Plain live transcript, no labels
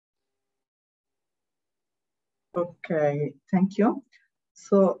Okay, thank you.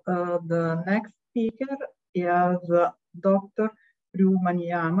 So the next speaker is Dr. Ryuma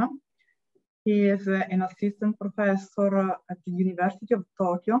Niiyama. He is an assistant professor at the University of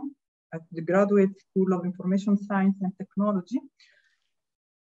Tokyo at the Graduate School of Information Science and Technology.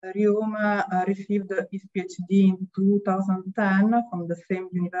 Ryuma received his PhD in 2010 from the same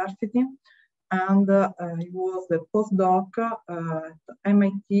university, and he was a postdoc at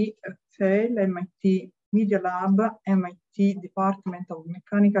MIT Yale, MIT Media Lab, MIT Department of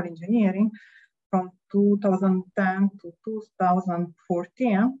Mechanical Engineering from 2010 to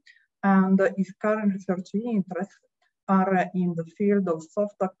 2014, and his current research interests are in the field of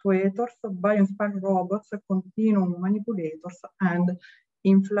soft actuators, bio-inspired robots, continuum manipulators, and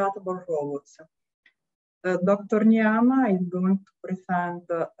inflatable robots. Dr. Niiyama is going to present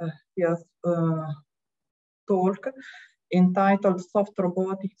his talk entitled Soft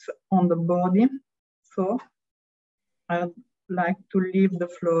Robotics on the Body. So I'd like to leave the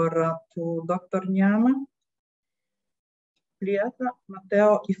floor to Dr. Niiyama. Please,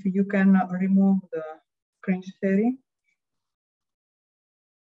 Matteo, if you can remove the screen sharing.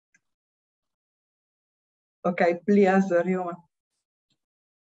 Okay, please, Ryuma.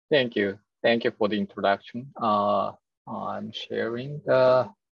 Thank you. Thank you for the introduction. I'm sharing the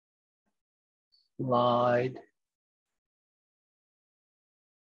slide.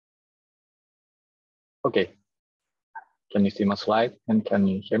 Okay. Can you see my slide and can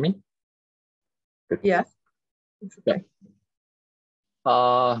you hear me? Good. Yes. Okay.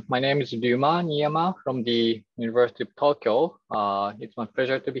 My name is Ryuma Niiyama from the University of Tokyo. It's my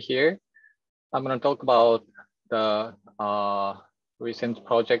pleasure to be here. I'm going to talk about the recent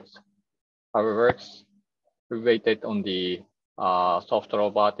projects, our works related on the soft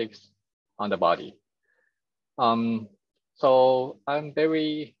robotics on the body. So I'm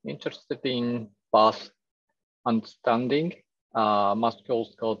very interested in both understanding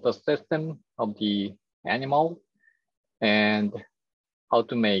musculoskeletal system of the animal and how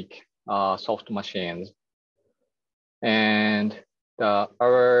to make soft machines. And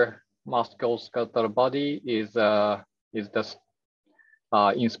our musculoskeletal body is the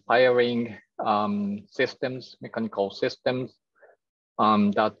inspiring systems, mechanical systems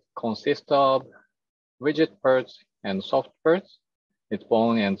that consist of rigid parts and soft parts, its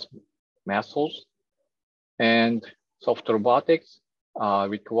bone and muscles. And soft robotics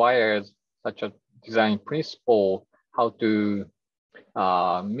requires such a design principle, how to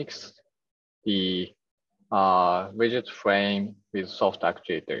mix the rigid frame with soft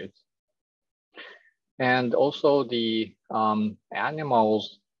actuators. And also the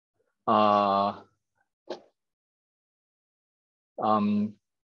animals can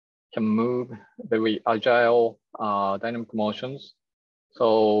move very agile dynamic motions.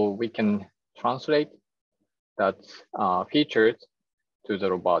 So we can translate that features to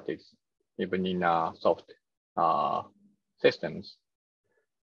the robotics, even in soft systems.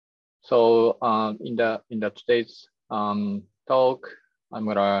 So in the today's talk, I'm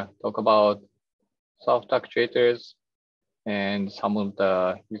gonna talk about soft actuators and some of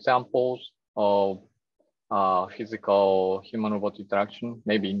the examples of physical human-robot interaction,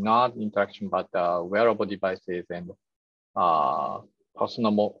 maybe not interaction, but wearable devices and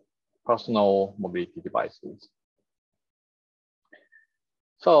personal mobility devices.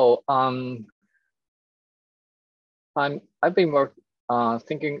 So I've been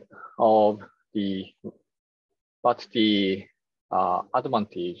thinking of what's the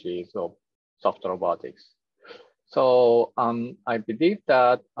advantages of soft robotics. So I believe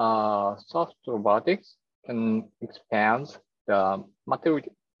that soft robotics can expand the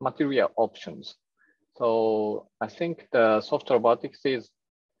material options. So I think the soft robotics is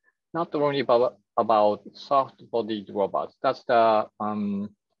not only about soft-bodied robots. That's the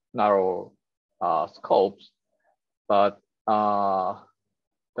narrow scopes, but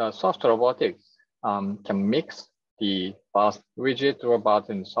the soft robotics can mix the both rigid robots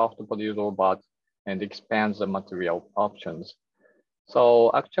and soft-bodied robots and expands the material options. So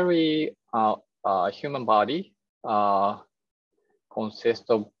actually, human body consists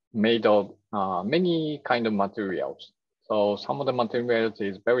of made of many kind of materials. So some of the materials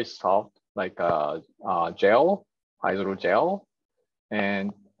is very soft, like gel, hydrogel,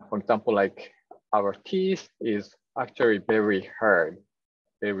 and for example, like our teeth is actually very hard,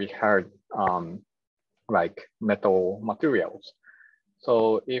 like metal materials.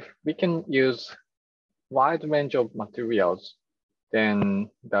 So if we can use wide range of materials, then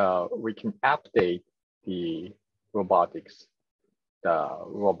we can update the robotics, the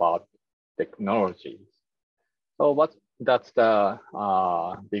robot technologies. So that's the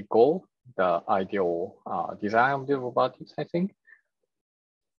big goal the ideal design of the robotics, I think.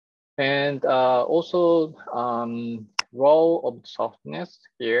 And also role of softness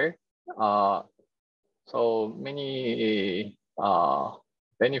here. So many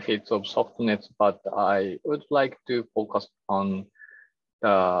benefits of softness, but I would like to focus on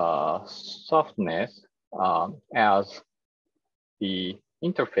the softness as the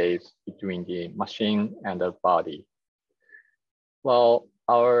interface between the machine and the body. Well,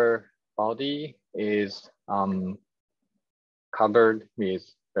 our body is covered with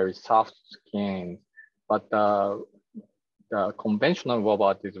very soft skin, but the conventional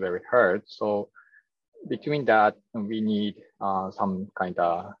robot is very hard. So between that, we need some kind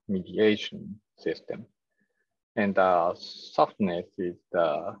of mediation system. And softness is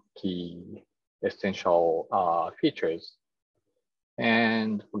the key essential features.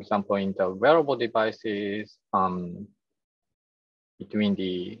 And for example, in the wearable devices, between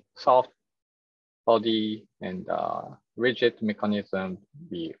the soft body and rigid mechanism,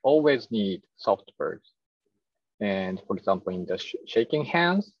 we always need soft parts. And for example, in the shaking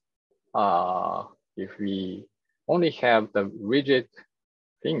hands, if we only have the rigid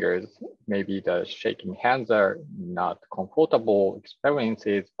fingers, maybe the shaking hands are not comfortable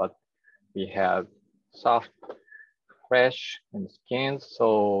experiences, but we have soft flesh and skins,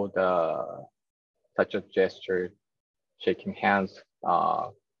 so such a gesture, shaking hands,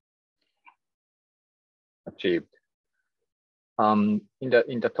 achieved. In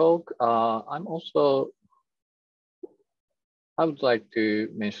the talk, I would like to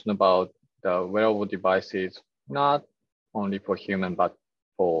mention about the wearable devices, not only for human, but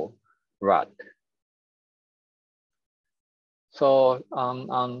for rat. So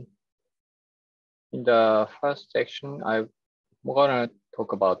in the first section, I'm gonna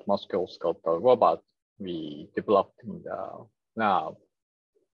talk about musculoskeletal robots we developed in the lab.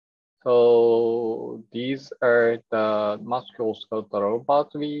 So these are the musculoskeletal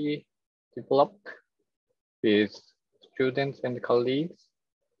robots we developed with students and colleagues.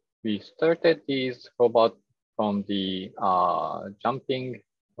 We started these robots from the jumping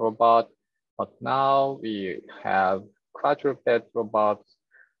robot, but now we have quadruped robots,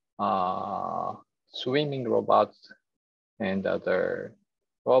 swimming robots, and other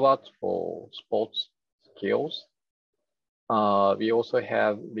robots for sports skills. We also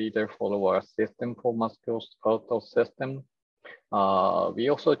have leader-follower system for musculoskeletal system. We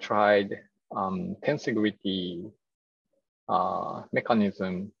also tried tensegrity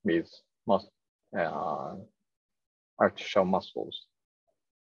mechanism with artificial muscles.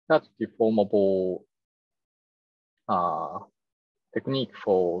 That's deformable technique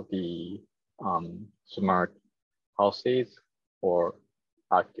for the smart houses or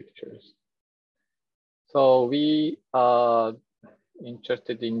architectures. So we are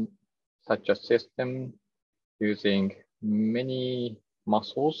interested in such a system using many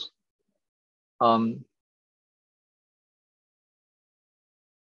muscles. I'm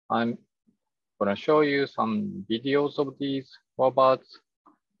gonna show you some videos of these robots.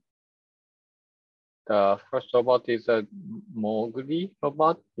 The first robot is a Mowgli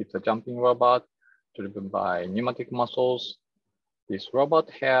robot. It's a jumping robot driven by pneumatic muscles. This robot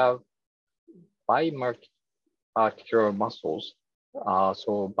have biarticular muscles.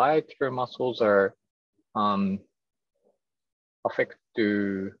 So biarticular muscles are affect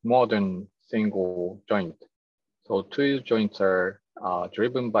to more than single joint. So two joints are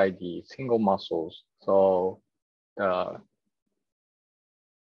driven by the single muscles. So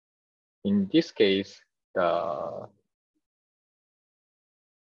in this case,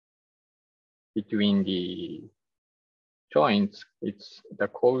 between the joints, it's the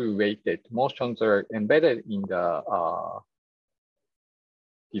correlated motions are embedded in the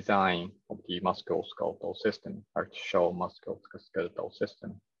design of the musculoskeletal system, artificial musculoskeletal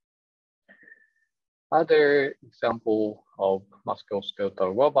system. Other example of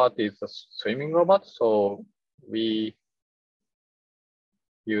musculoskeletal robot is a swimming robot. So we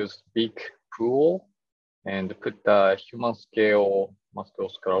use big pool and put the human scale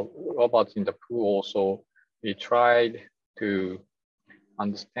musculoskeletal robots in the pool. So we tried to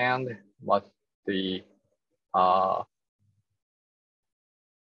understand what the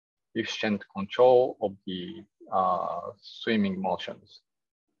efficient control of the swimming motions.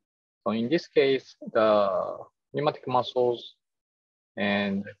 So in this case, the pneumatic muscles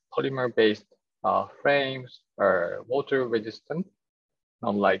and polymer-based frames are water resistant,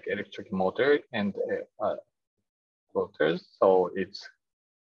 unlike electric motor and rotors. So it's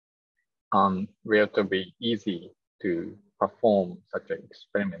relatively easy to perform such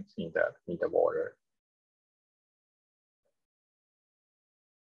experiments in the water.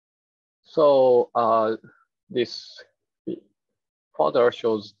 So this further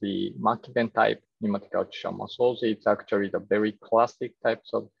shows the Makiben type pneumatic artificial muscles. It's actually the very classic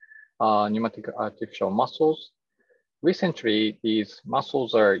types of pneumatic artificial muscles. Recently, these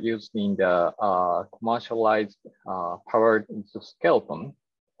muscles are used in the commercialized powered exoskeleton.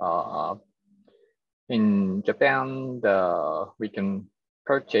 In Japan, we can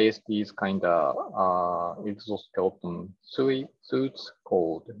purchase these kind of exoskeleton suits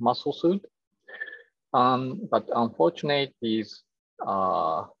called muscle suit. But unfortunately, these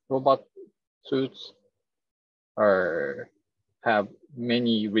robot suits have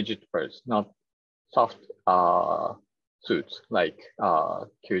many rigid parts, not soft suits like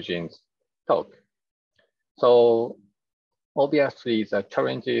Kyujin's talk. So obviously, the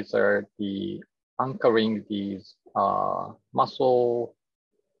challenges are the anchoring these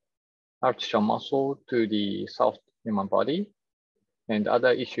artificial muscle to the soft human body. And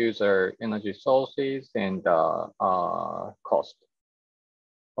other issues are energy sources and cost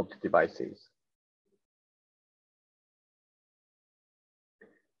of the devices.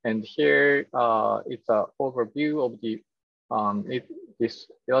 And here it's an overview of the, this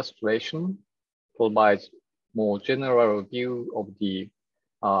illustration provides more general view of the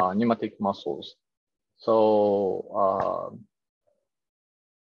pneumatic muscles. So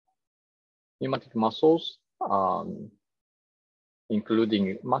pneumatic muscles,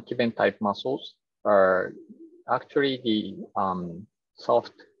 including Makiben type muscles, are actually the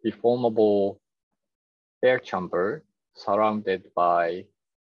soft deformable air chamber surrounded by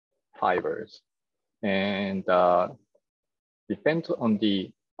fibers. And depends on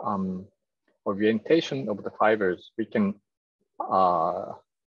the orientation of the fibers, we can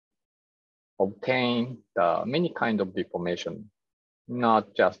obtain the many kind of deformation,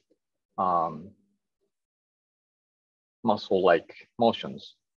 not just muscle-like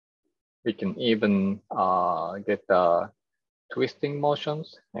motions. We can even get twisting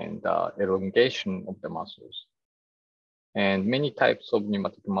motions and elongation of the muscles. And many types of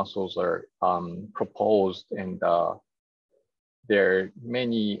pneumatic muscles are proposed, and there are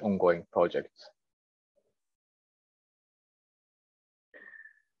many ongoing projects.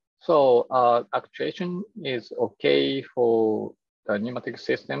 So actuation is okay for the pneumatic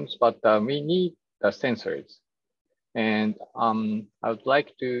systems, but we need the sensors. And I would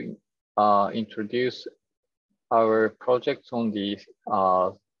like to introduce our projects on the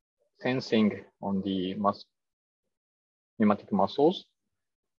sensing on the pneumatic muscles.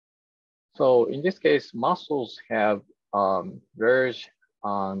 So in this case, muscles have large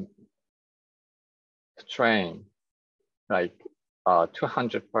strain, like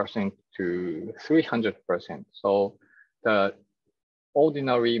 200% to 300%. So the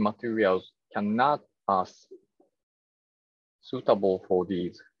ordinary materials cannot suitable for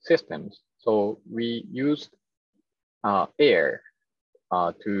these systems. So we used air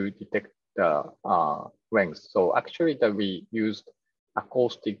to detect the length. So actually we used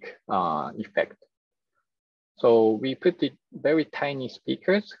acoustic effect. So we put the very tiny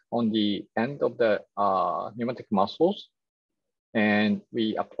speakers on the end of the pneumatic muscles, and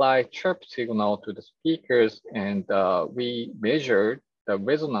we apply chirp signal to the speakers, and we measured the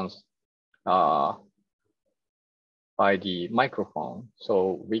resonance by the microphone.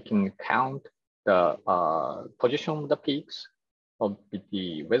 So we can count the position of the peaks of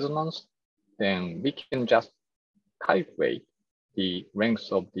the resonance. Then we can just calculate the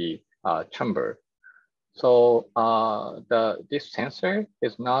length of the chamber. So this sensor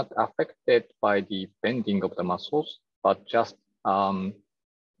is not affected by the bending of the muscles, but just can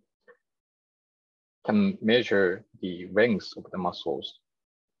measure the length of the muscles.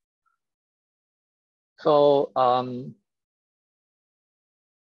 So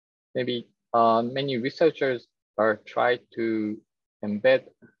maybe many researchers are trying to embed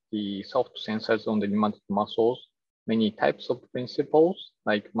the soft sensors on the pneumatic muscles, many types of principles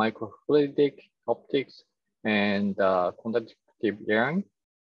like microfluidic, optics, and conductive layering.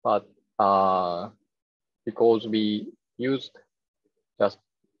 But because we used just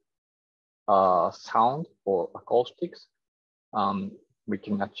sound or acoustics, we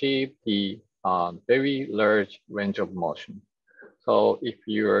can achieve the very large range of motion. So if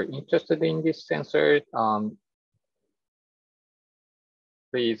you're interested in this sensor,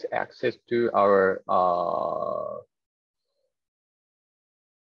 please access to our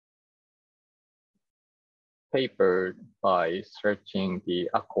paper by searching the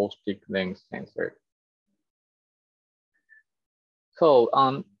acoustic length sensor. So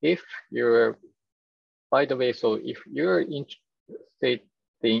if you're, by the way, so if you're interested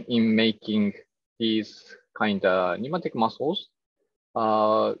in making these kind of pneumatic muscles,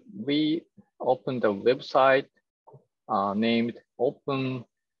 we opened a website named Open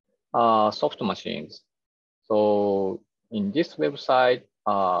Soft Machines. So in this website,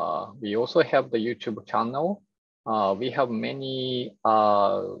 we also have the YouTube channel. We have many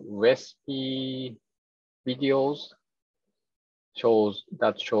recipe videos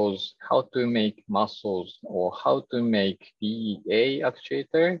that shows how to make muscles or how to make BEA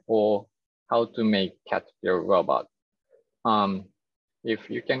actuator or how to make caterpillar robot.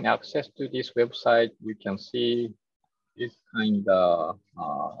 If you can access to this website, you can see this kind of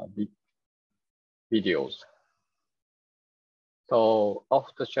videos. So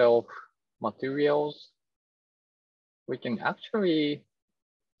off-the-shelf materials, we can actually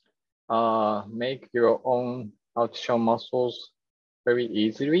make your own artificial muscles very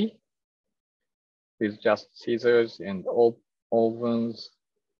easily with just scissors and ovens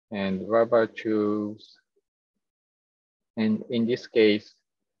and rubber tubes. And in this case,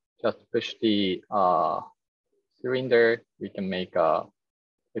 just push the cylinder, we can make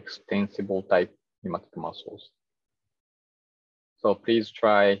extensible type pneumatic muscles. So please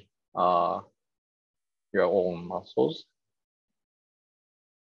try your own muscles.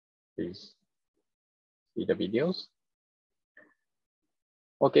 Please see the videos.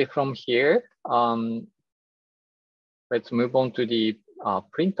 Okay, from here, let's move on to the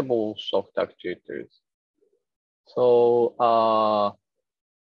printable soft actuators. So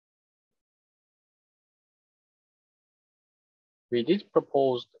we did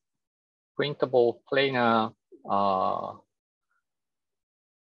propose printable planar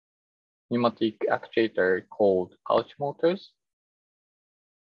pneumatic actuator called pouch motors.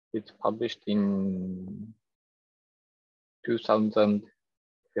 It's published in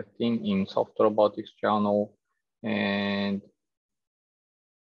 2015 in Soft Robotics journal, and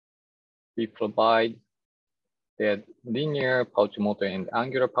we provide the linear pouch motor and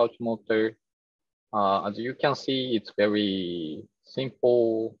angular pouch motor. As you can see, it's very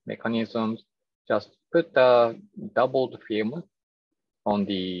simple mechanisms. Just put a doubled film on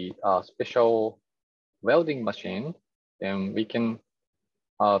the special welding machine, then we can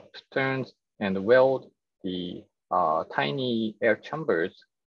turn and weld the tiny air chambers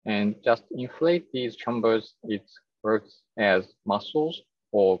and just inflate these chambers. It works as muscles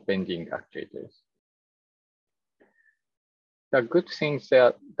or bending actuators. The good thing is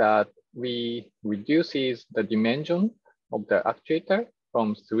that we reduces the dimension of the actuator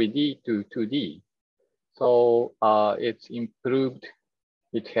from 3D to 2D. So it's improved.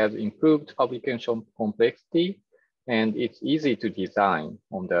 It has improved fabrication complexity, and it's easy to design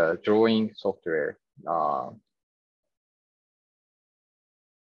on the drawing software.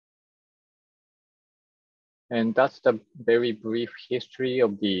 And that's the very brief history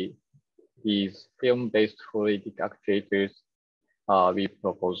of these film-based fluidic actuators. We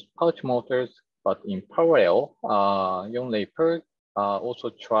proposed pouch motors, but in parallel, Yonlei Perk also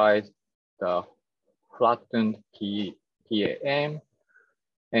tries the flattened TAM,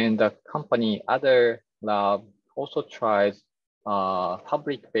 and the company other lab also tries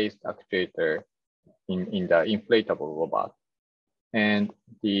fabric-based actuator in the inflatable robot. And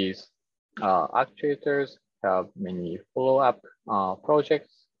these actuators have many follow-up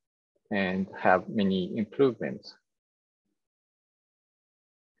projects and have many improvements.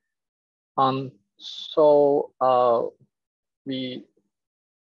 So we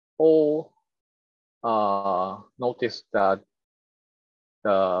all noticed that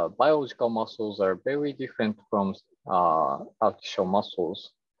the biological muscles are very different from artificial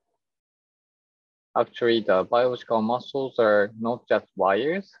muscles. Actually, the biological muscles are not just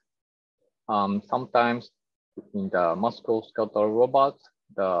wires. Sometimes in the musculoskeletal robots,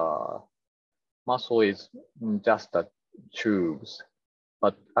 the muscle is just the tubes.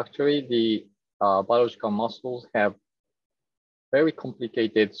 But actually, the biological muscles have very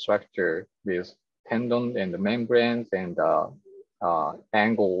complicated structure with tendon and membranes and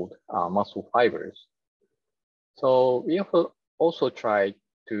angled muscle fibers. So we also tried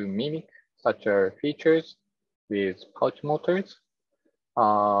to mimic such features with pouch motors.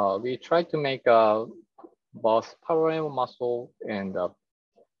 We tried to make both parallel muscle and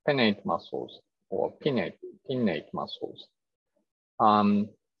pinnate muscles or pinnate muscles.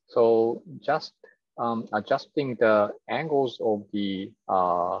 So just adjusting the angles of the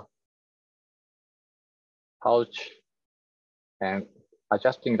pouch and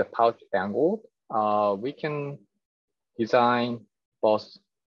adjusting the pouch angle, we can design both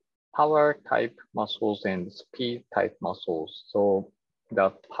power type muscles and speed type muscles. So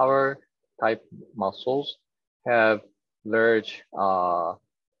the power type muscles have large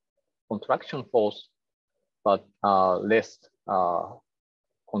contraction force, but less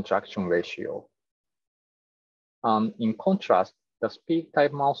contraction ratio. In contrast, the speed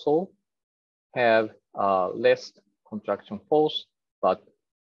type muscle have less contraction force, but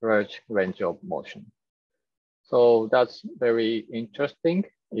large range of motion. So that's very interesting.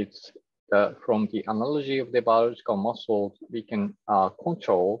 It's from the analogy of the biological muscles, we can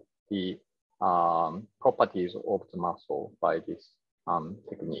control the properties of the muscle by this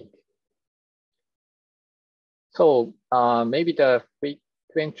technique. So maybe the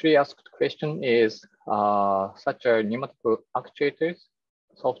frequently asked question is such a pneumatic actuators,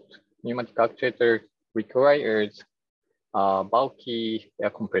 soft pneumatic actuator requires bulky air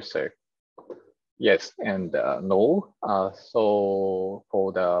compressor. Yes and no. So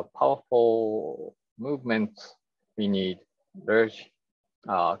for the powerful movements, we need large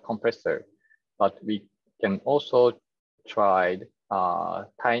compressor, but we can also try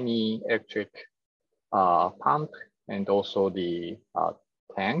tiny electric pump and also the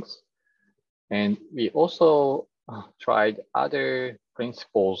tanks. And we also tried other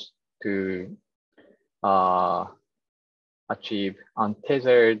principles to achieve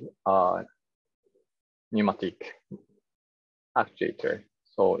untethered pneumatic actuator.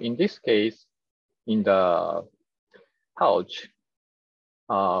 So in this case, in the pouch,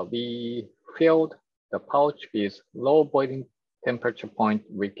 we filled the pouch with low boiling temperature point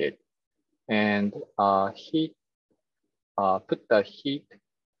wicket and put the heat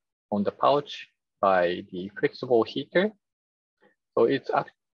on the pouch by the flexible heater. So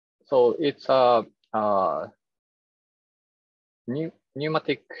it's a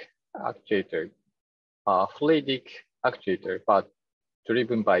pneumatic actuator, fluidic actuator, but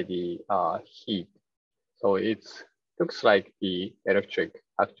driven by the heat. So it looks like the electric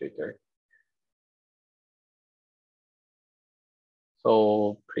actuator.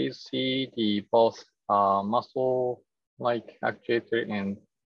 So please see the both muscle-like actuator and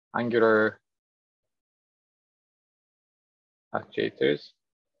angular actuators.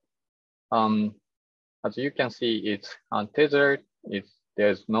 As you can see, it's untethered.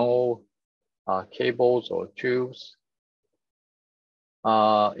 There's no cables or tubes.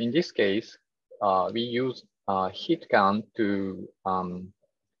 In this case, we use a heat gun to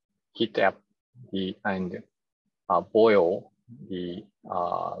heat up and boil the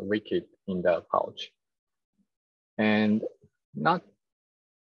liquid in the pouch. And not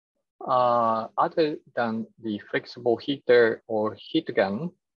other than the flexible heater or heat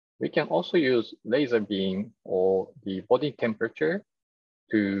gun, we can also use laser beam or the body temperature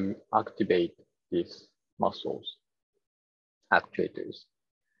to activate these muscles, actuators.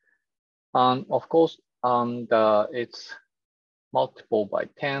 Of course, it's multiple by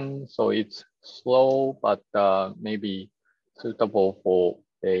 10, so it's slow, but maybe suitable for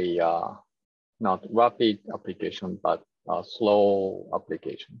a not rapid application, but slow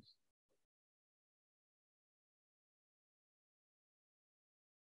applications.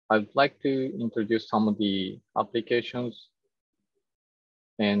 I'd like to introduce some of the applications.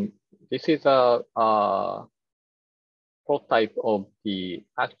 And this is a prototype of the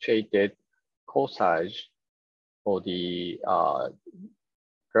actuated corsage for the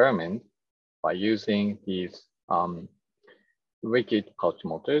garment by using these rigid pouch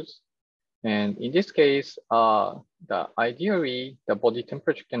motors. And in this case, ideally, the body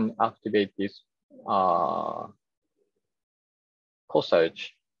temperature can activate this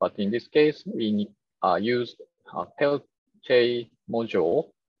corsage. But in this case, we used a Peltier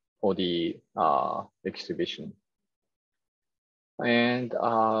module for the exhibition. And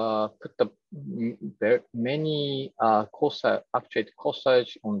put the many actuated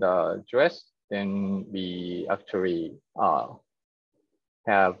corsage on the dress. Then we actually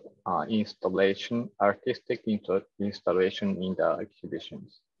have artistic installation in the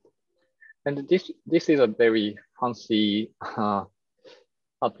exhibitions. And this is a very fancy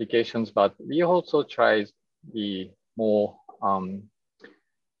applications, but we also tried the more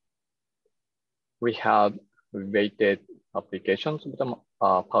rehab-related applications with the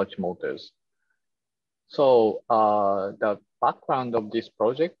pouch motors. So the background of this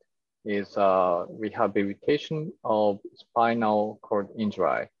project is rehabilitation of spinal cord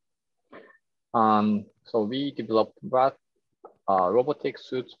injury. So we developed robotic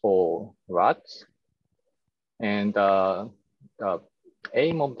suits for rats. And the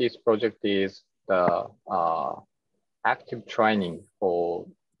aim of this project is the active training for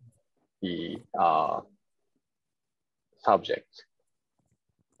the subjects.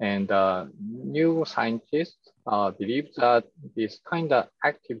 And new scientists believe that this kind of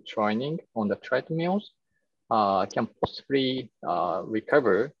active training on the treadmills can possibly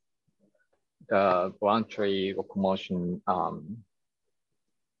recover the voluntary locomotion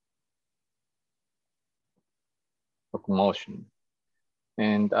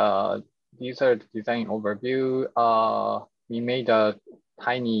And these are the design overview. We made a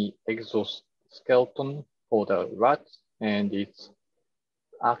tiny exoskeleton for the rats, and it's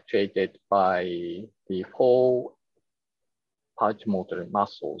actuated by the 4 pouch motor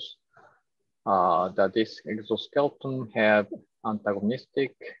muscles. This exoskeleton have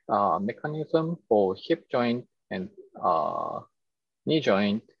antagonistic mechanism for hip joint and knee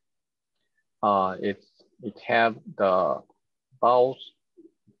joint. It have the valves,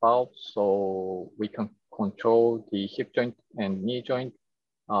 so we can control the hip joint and knee joint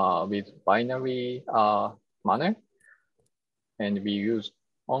with binary manner. And we use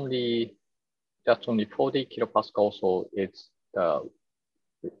just only 40 kilopascal, so it's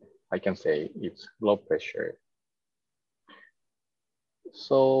I can say it's low pressure.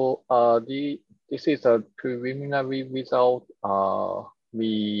 So this is a preliminary result.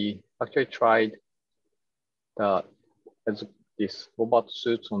 We actually tried this robot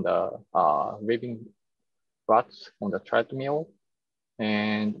suits on the living rats on the treadmill,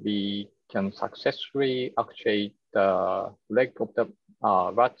 and we can successfully actuate the leg of the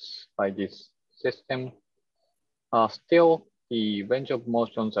rats by this system. Still, the range of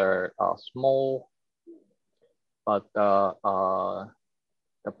motions are small, but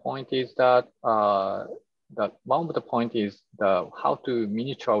the point is that one of the point is how to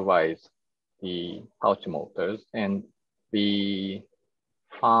miniaturize the pouch motors, and we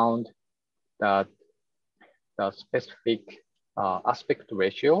found that the specific aspect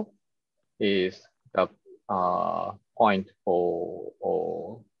ratio is the point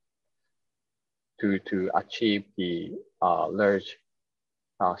to achieve the large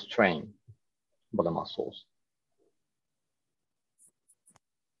strain for the muscles.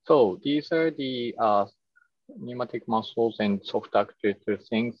 So these are the pneumatic muscles and soft actuator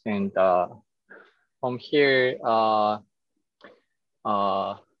things, and from here, I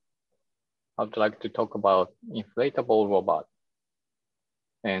would like to talk about inflatable robot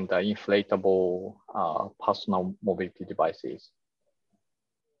and inflatable personal mobility devices.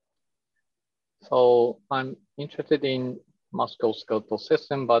 So I'm interested in musculoskeletal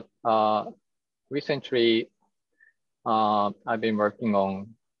system, but recently I've been working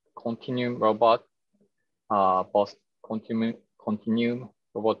on continuum robot, both continuum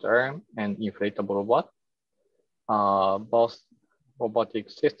robot arm and inflatable robot. Both robotic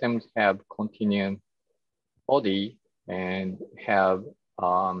systems have continuum body and have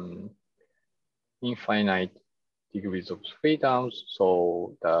infinite degrees of freedoms.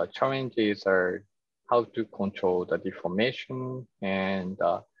 So the challenges are how to control the deformation and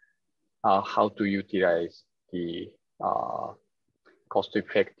how to utilize the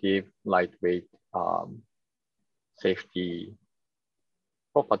cost-effective, lightweight safety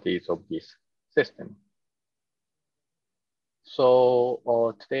properties of this system.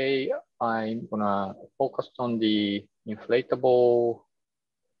 So today I'm gonna focus on the inflatable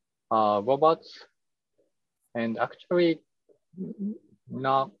robots, and actually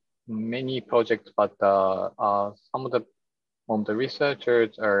not many projects, but some of the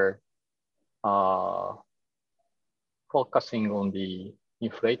researchers are focusing on the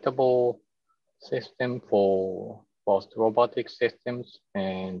inflatable system for both robotic systems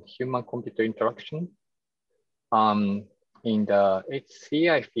and human-computer interaction. In the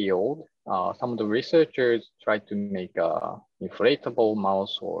HCI field, some of the researchers try to make inflatable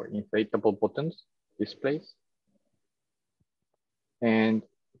mouse or inflatable buttons displays. And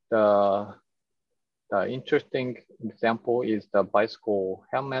the interesting example is the bicycle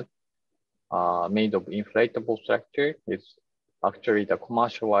helmet made of inflatable structure. It's actually the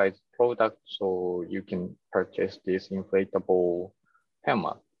commercialized product, so you can purchase this inflatable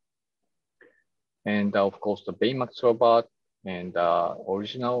helmet. And of course, the Baymax robot, and the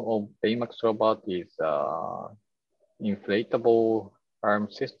original of Baymax robot is inflatable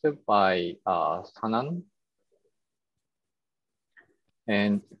arm system by Sanan.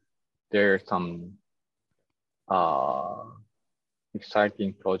 And there are some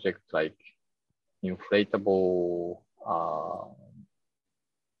exciting projects like inflatable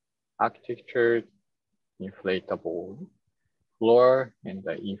architecture, inflatable floor, and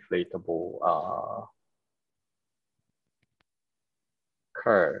the inflatable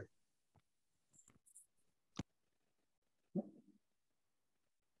curve.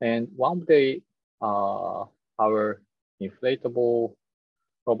 And one day, our inflatable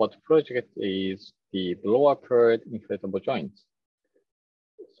robot project is the blow-up inflatable joints.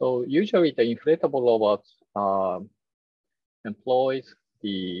 So usually the inflatable robots employs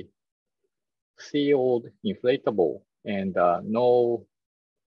the sealed inflatable and no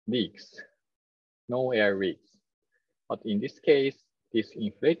leaks, no air leaks. But in this case, this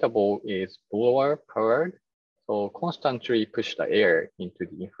inflatable is blower powered, so constantly push the air into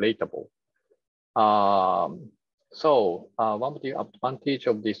the inflatable. One of the advantage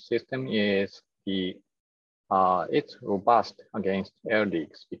of this system is it's robust against air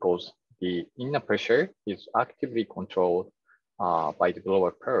leaks because the inner pressure is actively controlled by the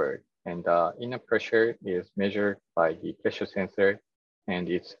blower power, and the inner pressure is measured by the pressure sensor and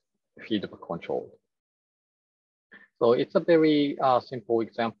it's feedback controlled. So it's a very simple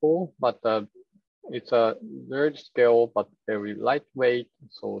example, but it's a large scale but very lightweight.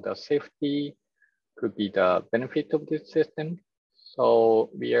 So the safety could be the benefit of this system. So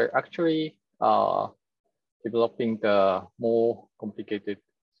we are actually developing the more complicated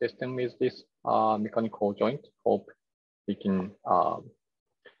system with this mechanical joint. Hope we can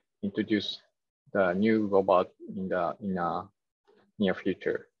introduce the new robot in the near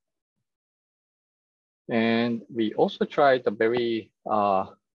future. And we also tried a very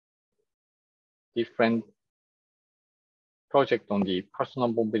different project on the personal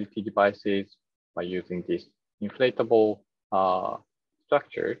mobility devices by using this inflatable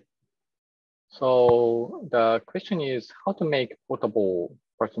structure. So the question is how to make portable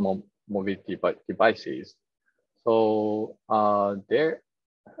personal mobility devices. So there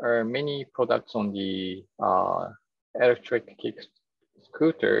are many products on the electric kick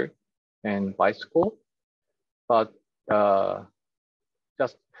scooter and bicycle, but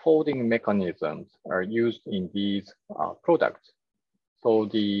just folding mechanisms are used in these products. So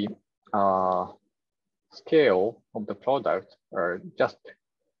the scale of the product are just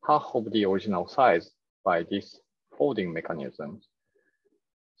half of the original size by this folding mechanisms.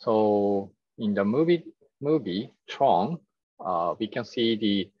 So in the movie Tron, we can see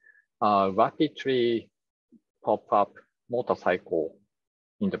the rapidly pop up motorcycle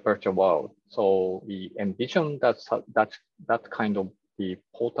in the virtual world. So we envision that kind of the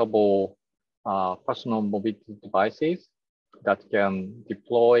portable personal mobility devices that can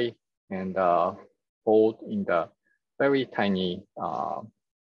deploy and fold in the very tiny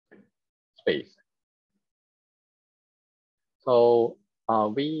space. So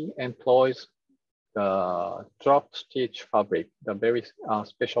we employ the drop stitch fabric, the very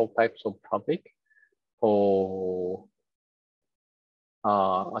special types of fabric for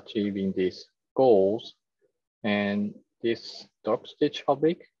achieving these goals. And this drop stitch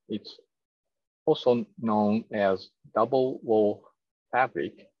fabric, it's also known as double wall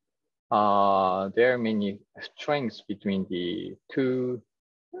fabric. There are many strengths between the two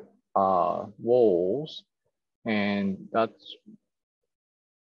walls, and that's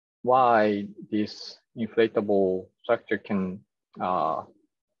why this inflatable structure can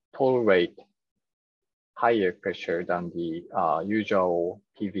tolerate higher pressure than the usual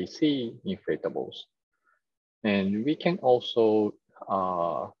PVC inflatables. And we can also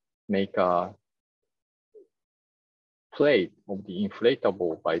make a plate of the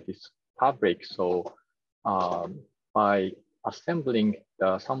inflatable by this fabric. So by assembling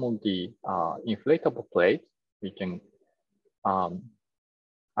some of the inflatable plates, we can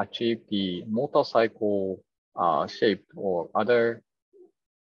achieve the motorcycle shape or other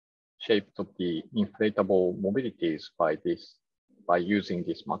shapes of the inflatable mobilities by using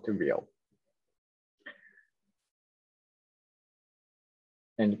this material.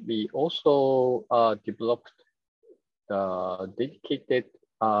 And we also developed the dedicated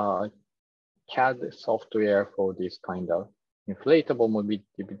CAD software for this kind of inflatable mobility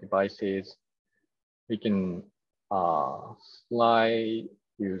devices. We can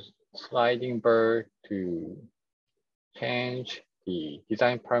use sliding bar to change the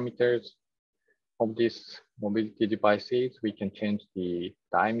design parameters of these mobility devices. We can change the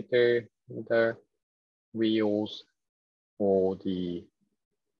diameter of the wheels or the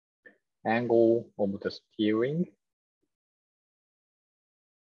angle of the steering.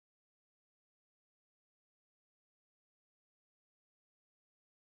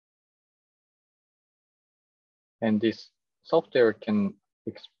 And this software can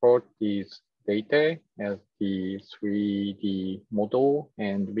export these data as the 3D model,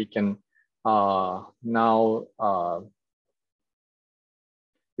 and we can now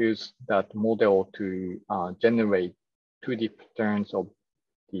use that model to generate 2D patterns of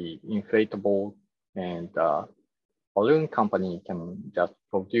the inflatable, and balloon company can just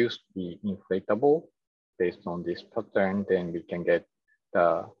produce the inflatable based on this pattern. Then we can get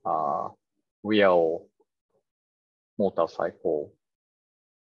the real motorcycle.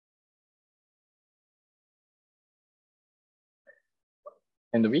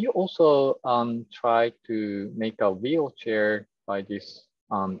 And we also try to make a wheelchair by this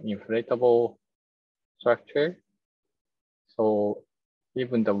inflatable structure. So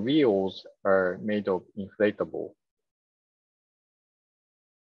even the wheels are made of inflatable.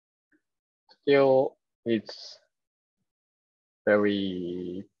 Still, it's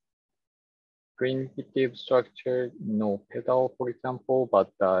very primitive structure, no pedal, for example,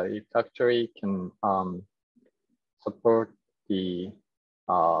 but it actually can support the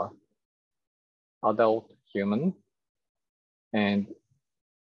adult human, and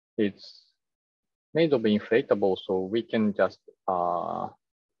it's made of inflatable, so we can just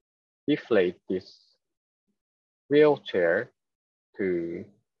deflate this wheelchair to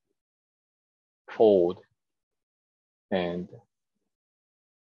fold and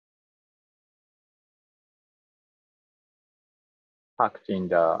packed in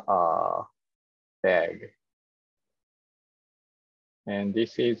the bag. And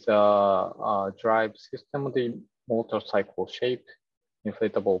this is a drive system, the motorcycle shaped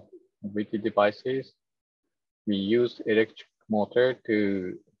inflatable mobility devices. We use electric motor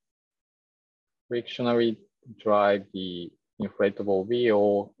to frictionally drive the inflatable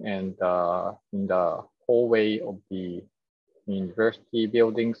wheel, and in the hallway of the university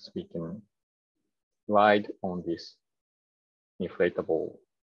buildings, we can ride on this inflatable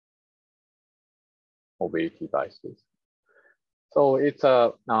mobility devices. So it's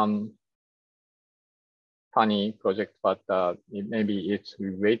a funny project, but maybe it's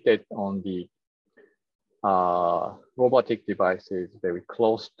related on the robotic devices very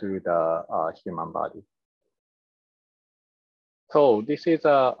close to the human body. So this is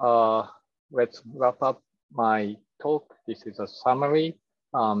let's wrap up my talk. This is a summary.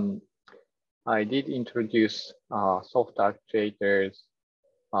 I did introduce soft actuators,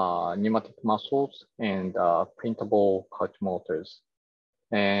 pneumatic muscles, and printable clutch motors.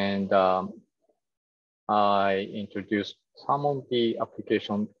 And I introduced some of the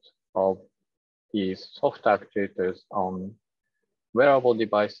applications of these soft actuators on wearable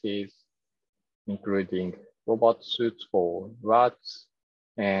devices, including robot suits for rats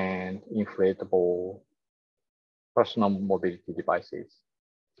and inflatable personal mobility devices.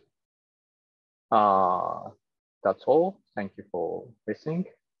 That's all. Thank you for listening.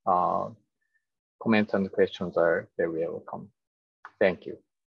 Comments and questions are very welcome. Thank you.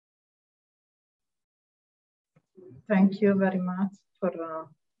 Thank you very much for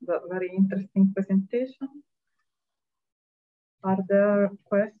the very interesting presentation. Are there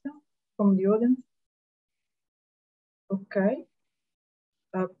questions from the audience? Okay.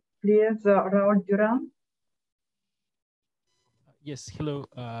 Please, Raul Duran. Yes, hello.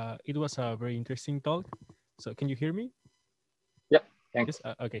 It was a very interesting talk. So can you hear me? Yep, thanks.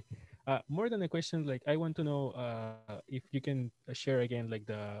 Yes, okay. More than a question, like I want to know if you can share again like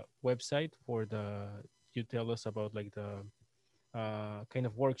the website for the, you tell us about like the kind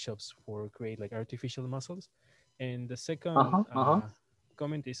of workshops for create like artificial muscles. And the second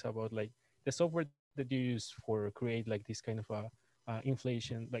comment is about like the software that you use for create like this kind of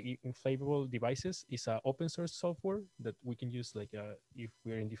inflation, like inflatable devices is open source software that we can use like if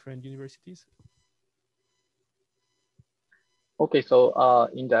we're in different universities. Okay, so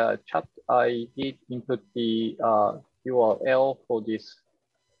in the chat, I did input the URL for this,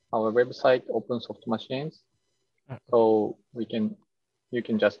 our website, Open Soft Machines. So you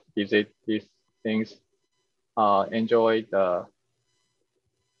can just visit these things, enjoy the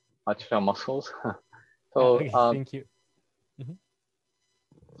artificial muscles. So okay, thank you.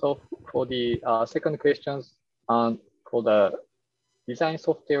 So for the second questions, for the design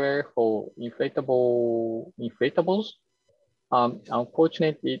software for inflatables,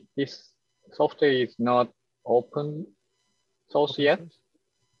 unfortunately, this software is not open source yet.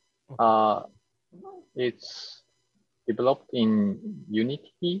 Okay. It's developed in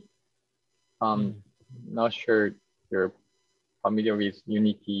Unity. Not sure you're familiar with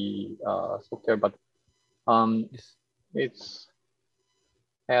Unity software, but yes. It's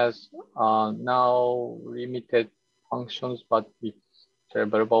has now limited functions, but it's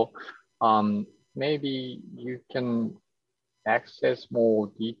available. Maybe you can access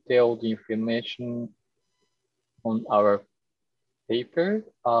more detailed information on our paper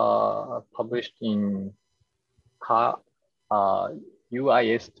published in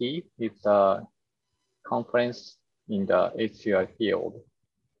UIST. It's a conference in the HCI field.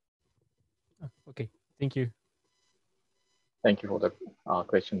 Okay, thank you. Thank you for the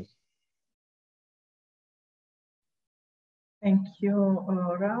questions. Thank you,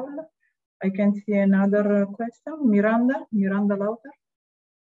 Raul. I can see another question. Miranda Lauter.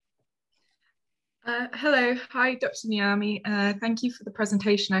 Hello, hi, Dr. Niiyama. Thank you for the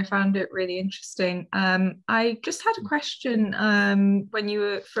presentation. I found it really interesting. I just had a question when you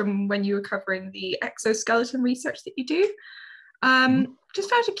were covering the exoskeleton research that you do.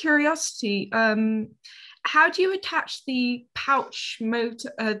 Just out of curiosity, how do you attach the pouch pouch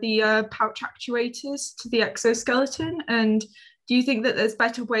actuators to the exoskeleton? And do you think that there's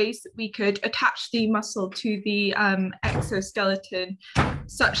better ways that we could attach the muscle to the exoskeleton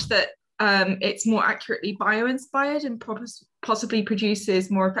such that it's more accurately bio-inspired and possibly produces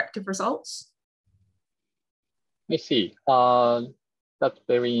more effective results? I see. That's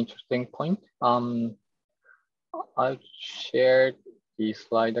very interesting point. I'll share the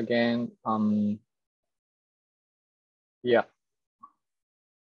slide again. Yeah.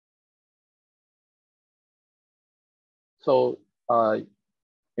 So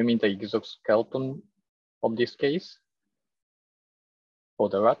you mean the exoskeleton of this case for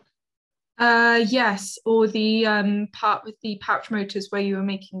the rat? Yes, or the part with the pouch motors where you were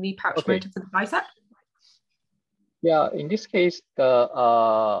making the pouch motor for the bicep. Yeah, in this case,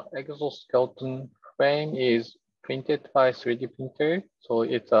 the exoskeleton frame is printed by 3D printer. So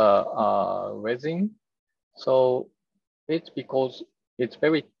it's a resin. So it's because it's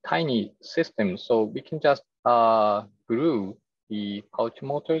very tiny system. So we can just glue the pouch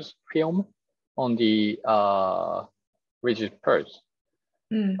motors film on the rigid parts.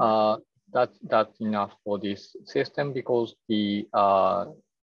 That's enough for this system because the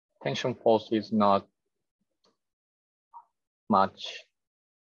tension force is not much.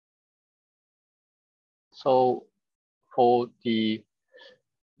 So for the,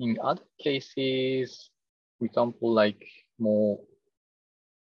 in other cases, for example, like more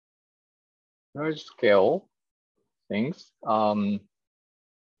large scale things,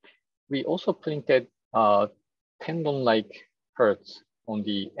 we also printed tendon-like parts on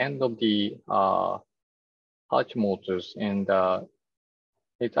the end of the pouch motors, and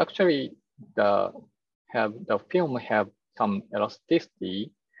it's actually the film have some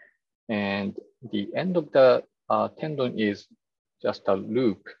elasticity, and the end of the tendon is just a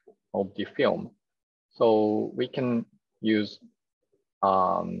loop of the film. So we can use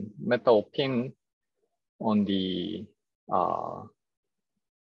metal pin on the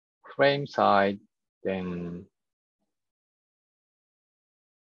frame side, then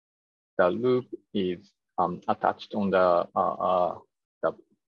the loop is attached on the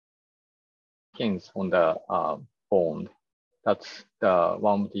pins on the bone. That's the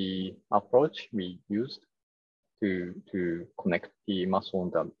one of the approach we used to connect the muscle on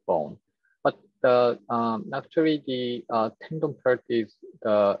the bone. But actually the tendon part is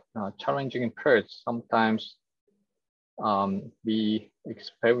the challenging part. Sometimes we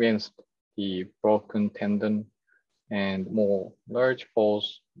experienced the broken tendon, and more large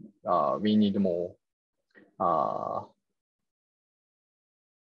force, we need more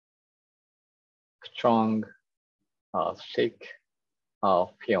strong, thick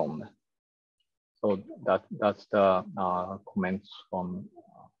film. So that's the comments from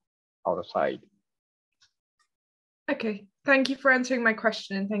our side. Okay, thank you for answering my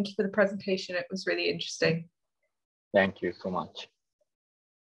question, and thank you for the presentation. It was really interesting. Thank you so much.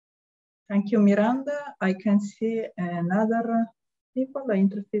 Thank you, Miranda. I can see another people are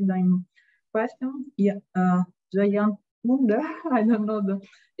interested in questions. Yeah, Jayan Munda, I don't know the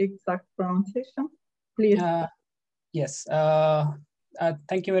exact pronunciation. Please. Yes.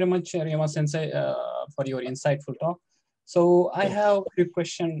 Thank you very much, Ryuma Sensei, for your insightful talk. So I have a quick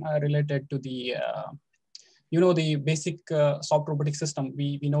question related to the, the basic soft robotic system.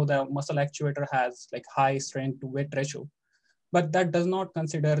 We know the muscle actuator has like high strength to weight ratio, but that does not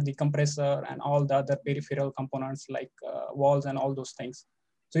consider the compressor and all the other peripheral components like walls and all those things.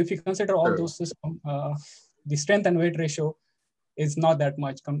 So if you consider all those systems, the strength and weight ratio is not that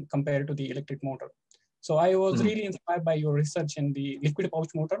much compared to the electric motor. So I was really inspired by your research in the liquid pouch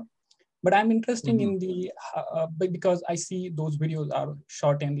motor, but I'm interested in the, because I see those videos are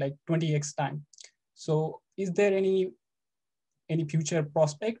shot in like 20x time. So is there any future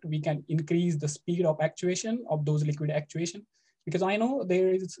prospect we can increase the speed of actuation of those liquid actuation? Because I know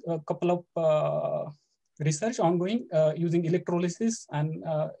there is a couple of research ongoing using electrolysis and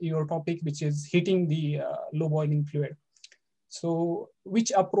your topic, which is heating the low boiling fluid. So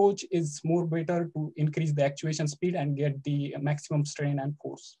which approach is more better to increase the actuation speed and get the maximum strain and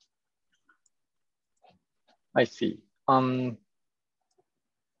force? I see. And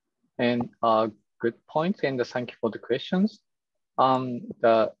good points, and thank you for the questions.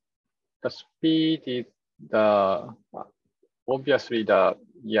 The speed is obviously the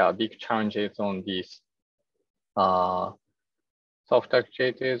big challenges on this. soft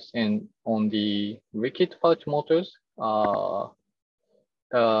actuators, and on the rigid pouch motors,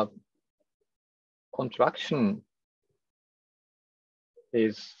 the contraction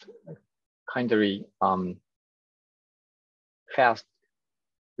is kindly fast,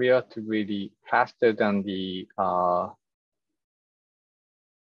 relatively faster than the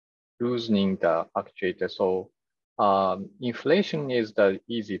loosening the actuator. So inflation is the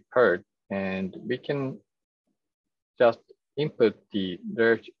easy part, and we can just input the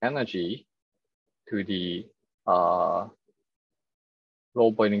large energy to the low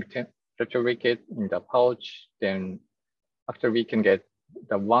boiling temperature wicket in the pouch. Then after we can get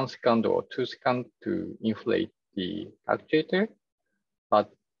the 1 second or 2 seconds to inflate the actuator. But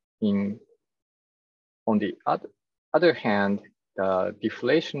on the other hand, the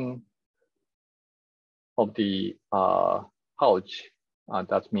deflation of the pouch,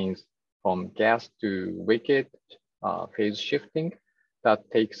 that means from gas to wicket phase shifting, that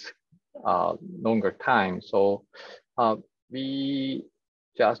takes longer time. So we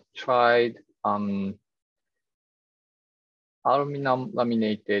just tried aluminum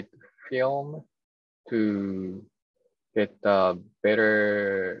laminated film to get a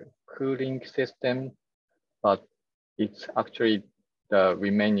better cooling system, but it's actually the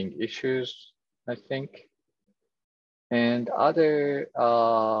remaining issues, I think. And other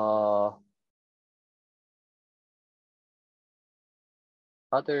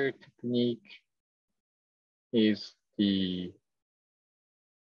technique is the,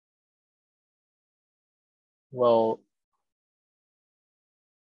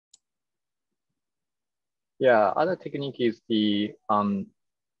 other technique is the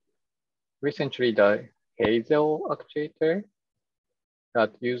recently the Hazel actuator,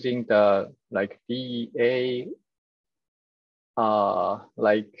 that using the like DEA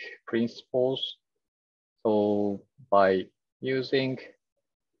like principles. So by using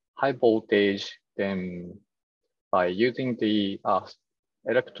high voltage, then by using the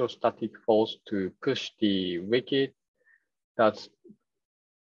electrostatic force to push the wicket, that's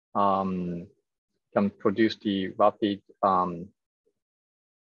can produce the rapid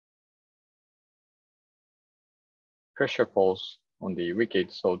pressure force on the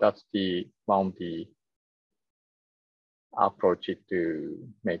wicket. So that's the one of the approach to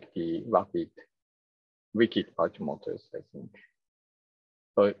make the rapid wicket pouch motors, I think.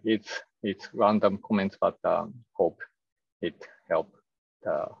 So it's random comments, but hope it helped.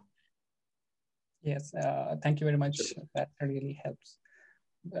 Yes, thank you very much. That really helps.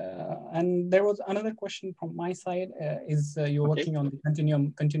 And there was another question from my side. You're working on the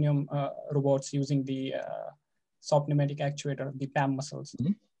continuum robots using the soft pneumatic actuator, the PAM muscles.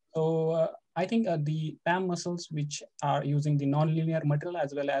 Mm-hmm. So I think the PAM muscles, which are using the nonlinear material,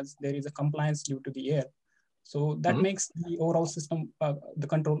 as well as there is a compliance due to the air. So that makes the overall system, the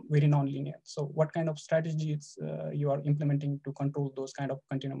control very nonlinear. So what kind of strategies you are implementing to control those kind of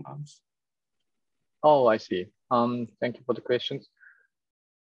continuum arms? Oh, I see. Thank you for the questions.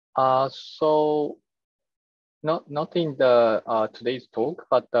 So not in the today's talk,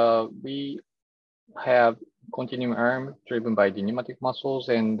 but we have continuum arm driven by the pneumatic muscles,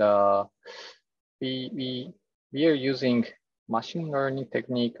 and we are using machine learning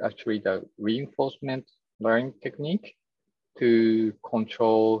technique, actually the reinforcement learning technique, to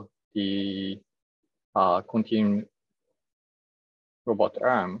control the continuum robot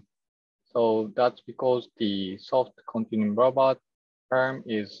arm. So that's because the soft continuum robot arm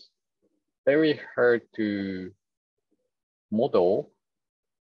is very hard to model,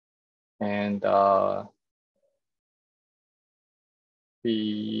 and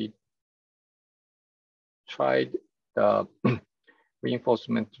we tried the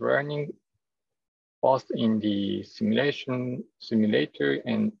reinforcement learning both in the simulator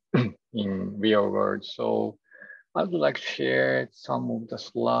and in real world. So I would like to share some of the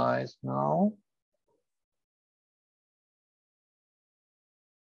slides now.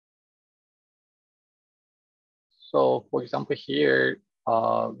 So for example, here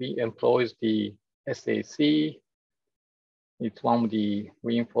we employ the SAC. It's one of the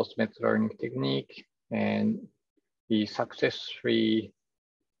reinforcement learning technique, and we successfully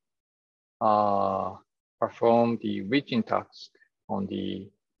perform the reaching task on the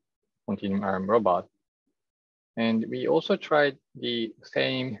continuum arm robot. And we also tried the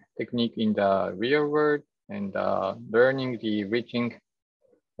same technique in the real world, and learning the reaching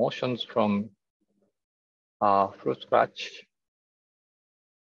motions from full scratch.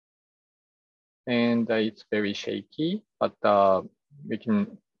 And it's very shaky, but we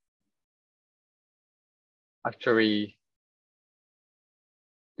can actually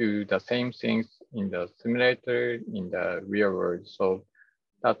do the same things in the simulator, in the real world. So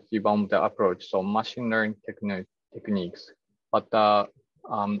that's one of the approach. So machine learning techniques. But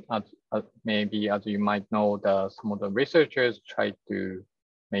as maybe as you might know, some of the researchers try to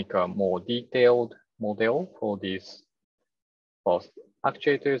make a more detailed model for these both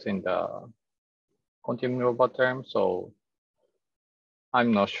actuators in the continuum robot term. So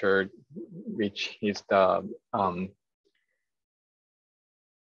I'm not sure which is the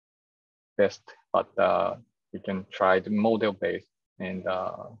best, but we can try the model based and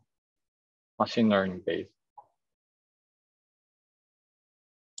machine learning based.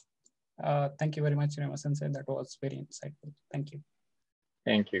 Thank you very much, Ryuma Sensei. That was very insightful. Thank you.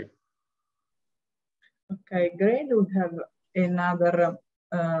 Thank you. Okay, great. We have another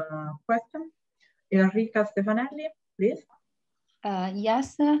question. Enrica Stefanelli, please.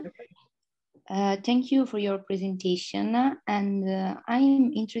 Yes. Thank you for your presentation. And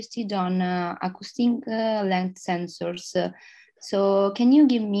I'm interested on acoustic length sensors. So can you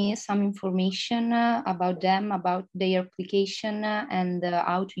give me some information about them, about their application and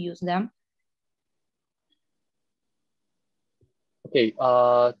how to use them? Okay,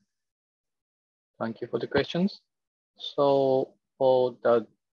 thank you for the questions. So for the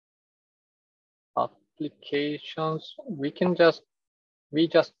applications, we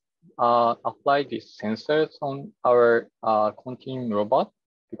just apply these sensors on our continuum robot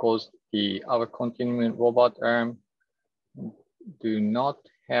because our continuum robot arm do not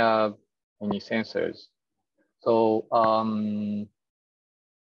have any sensors. So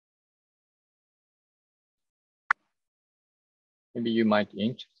maybe you might be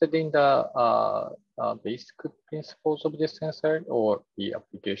interested in the basic principles of this sensor or the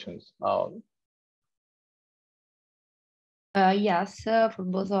applications. Yes, for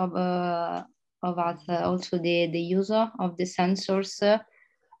both of us, also the user of the sensors,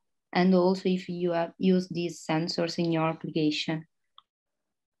 and also if you have used these sensors in your application.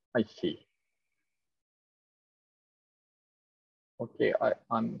 I see. Okay,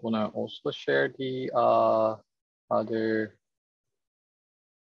 I'm gonna also share the other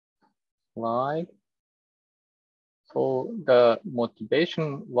slide. So the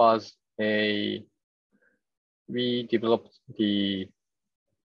motivation was we developed the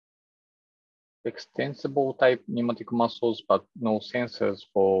extensible type pneumatic muscles, but no sensors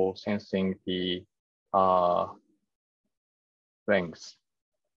for sensing the lengths.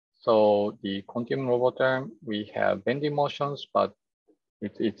 So the continuum robot arm, we have bending motions, but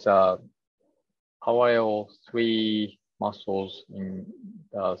it's a parallel 3 muscles in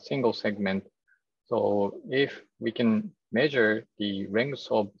a single segment. So if we can measure the lengths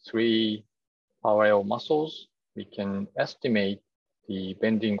of 3 parallel muscles, we can estimate the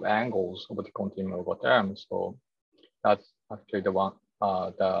bending angles of the continuum robot arm. So that's actually the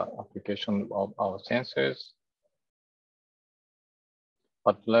application of our sensors.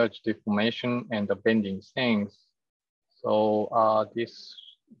 But large deformation and the bending things. So this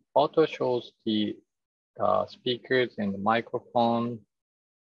photo shows the speakers and the microphone.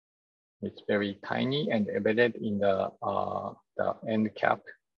 It's very tiny and embedded in the end cap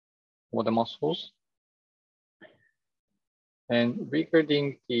of the muscles. And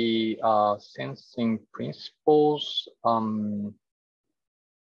regarding the sensing principles,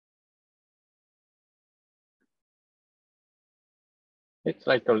 it's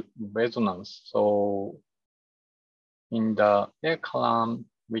like a resonance. So in the air column,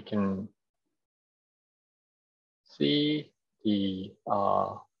 we can see the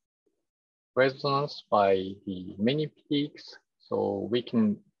resonance by the many peaks. So we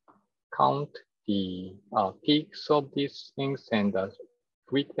can count the peaks of these things and the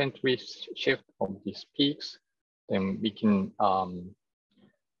frequency shift of these peaks. Then we can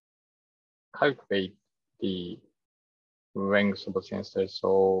calculate the length of the sensor.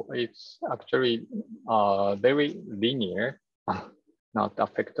 So it's actually very linear, not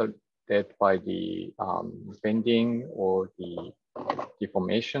affected by the bending or the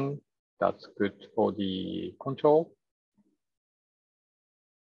deformation. That's good for the control.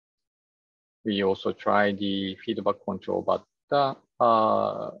 We also try the feedback control, but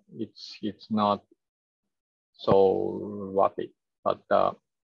it's not so rapid. But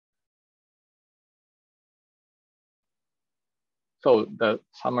so the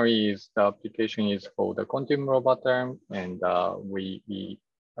summary is the application is for the continuum robot arm, and we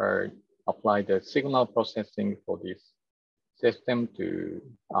are apply the signal processing for this system to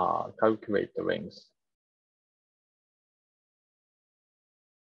calculate the lengths.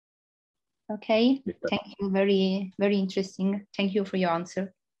 Okay, thank you. Very, very interesting. Thank you for your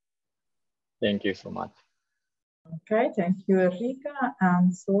answer. Thank you so much. Okay, thank you, Enrica.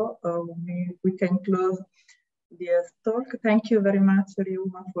 And so we can close this talk. Thank you very much,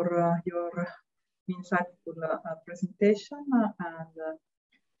 Ryuma, for your insightful presentation. And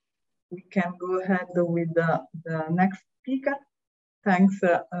we can go ahead with the next speaker. Thanks,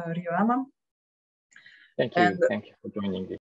 Ryuma. Thank you. Thank you for joining this.